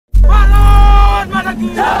The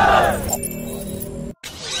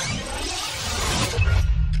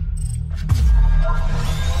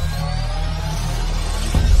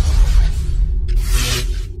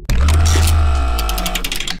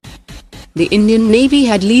Indian Navy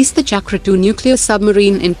had leased the Chakra-3 nuclear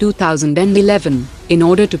submarine in 2011, in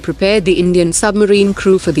order to prepare the Indian submarine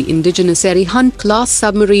crew for the Indigenised S-400-class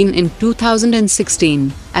submarine in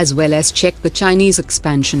 2016, as well as check the Chinese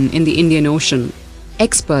expansion in the Indian Ocean.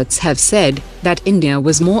 Experts have said that India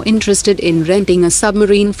was more interested in renting a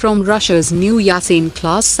submarine from Russia's new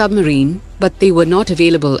Yasin-class submarine, but they were not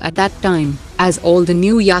available at that time, as all the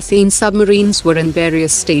new Yasin submarines were in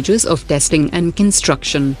various stages of testing and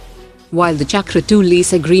construction. While the Chakra-3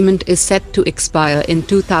 lease agreement is set to expire in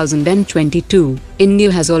 2022,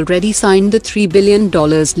 India has already signed the $3 billion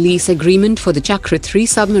lease agreement for the Chakra-3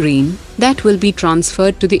 submarine that will be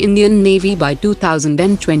transferred to the Indian Navy by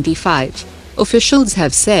 2025. Officials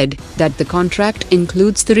have said that the contract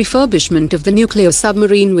includes the refurbishment of the nuclear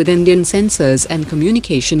submarine with Indian sensors and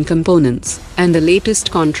communication components, and the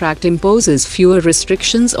latest contract imposes fewer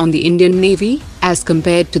restrictions on the Indian Navy as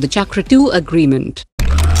compared to the Chakra-2 agreement.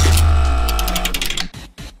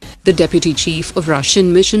 The Deputy Chief of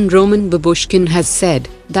Russian Mission Roman Babushkin has said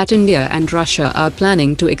that India and Russia are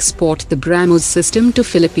planning to export the BrahMos system to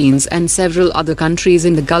Philippines and several other countries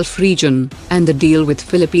in the Gulf region, and the deal with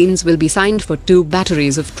Philippines will be signed for 2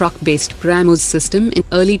 batteries of truck-based BrahMos system in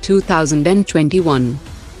early 2021.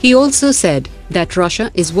 He also said that Russia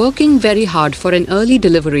is working very hard for an early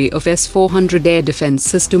delivery of S-400 air defense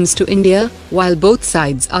systems to India, while both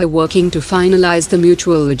sides are working to finalize the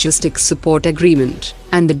mutual logistics support agreement,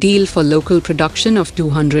 and the deal for local production of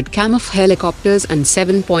 200 Kamov helicopters and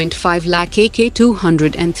 7.5 lakh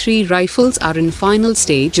AK-203 rifles are in final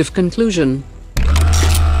stage of conclusion.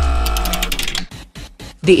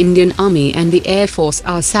 The Indian Army and the Air Force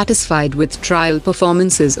are satisfied with trial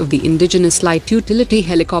performances of the Indigenised light utility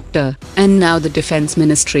helicopter, and now the Defense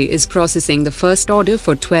Ministry is processing the first order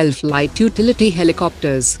for 12 light utility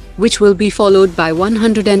helicopters, which will be followed by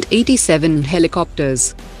 187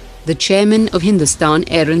 helicopters. The chairman of Hindustan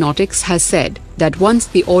Aeronautics has said that once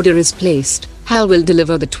the order is placed, HAL will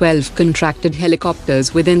deliver the 12 contracted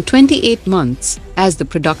helicopters within 28 months, as the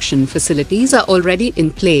production facilities are already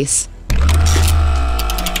in place.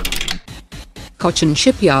 Cochin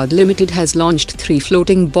Shipyard Limited has launched 3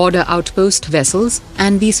 floating border outpost vessels,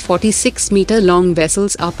 and these 46-meter-long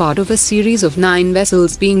vessels are part of a series of 9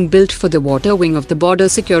 vessels being built for the water wing of the Border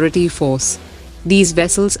Security Force. These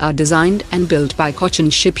vessels are designed and built by Cochin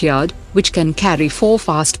Shipyard, which can carry 4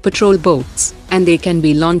 fast patrol boats, and they can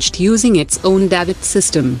be launched using its own davit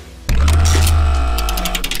system.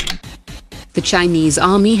 The Chinese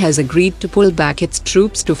army has agreed to pull back its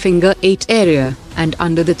troops to Finger 8 area, and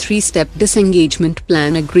under the 3-step disengagement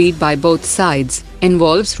plan agreed by both sides,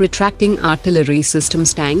 involves retracting artillery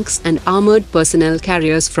systems, tanks and armored personnel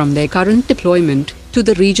carriers from their current deployment to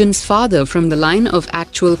the regions farther from the line of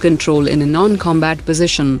actual control in a non-combat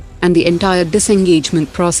position, and the entire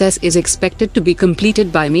disengagement process is expected to be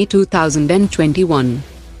completed by May 2021.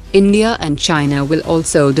 India and China will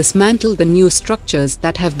also dismantle the new structures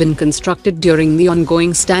that have been constructed during the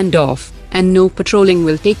ongoing standoff, and no patrolling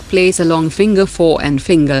will take place along Finger 4 and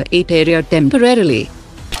Finger 8 area temporarily.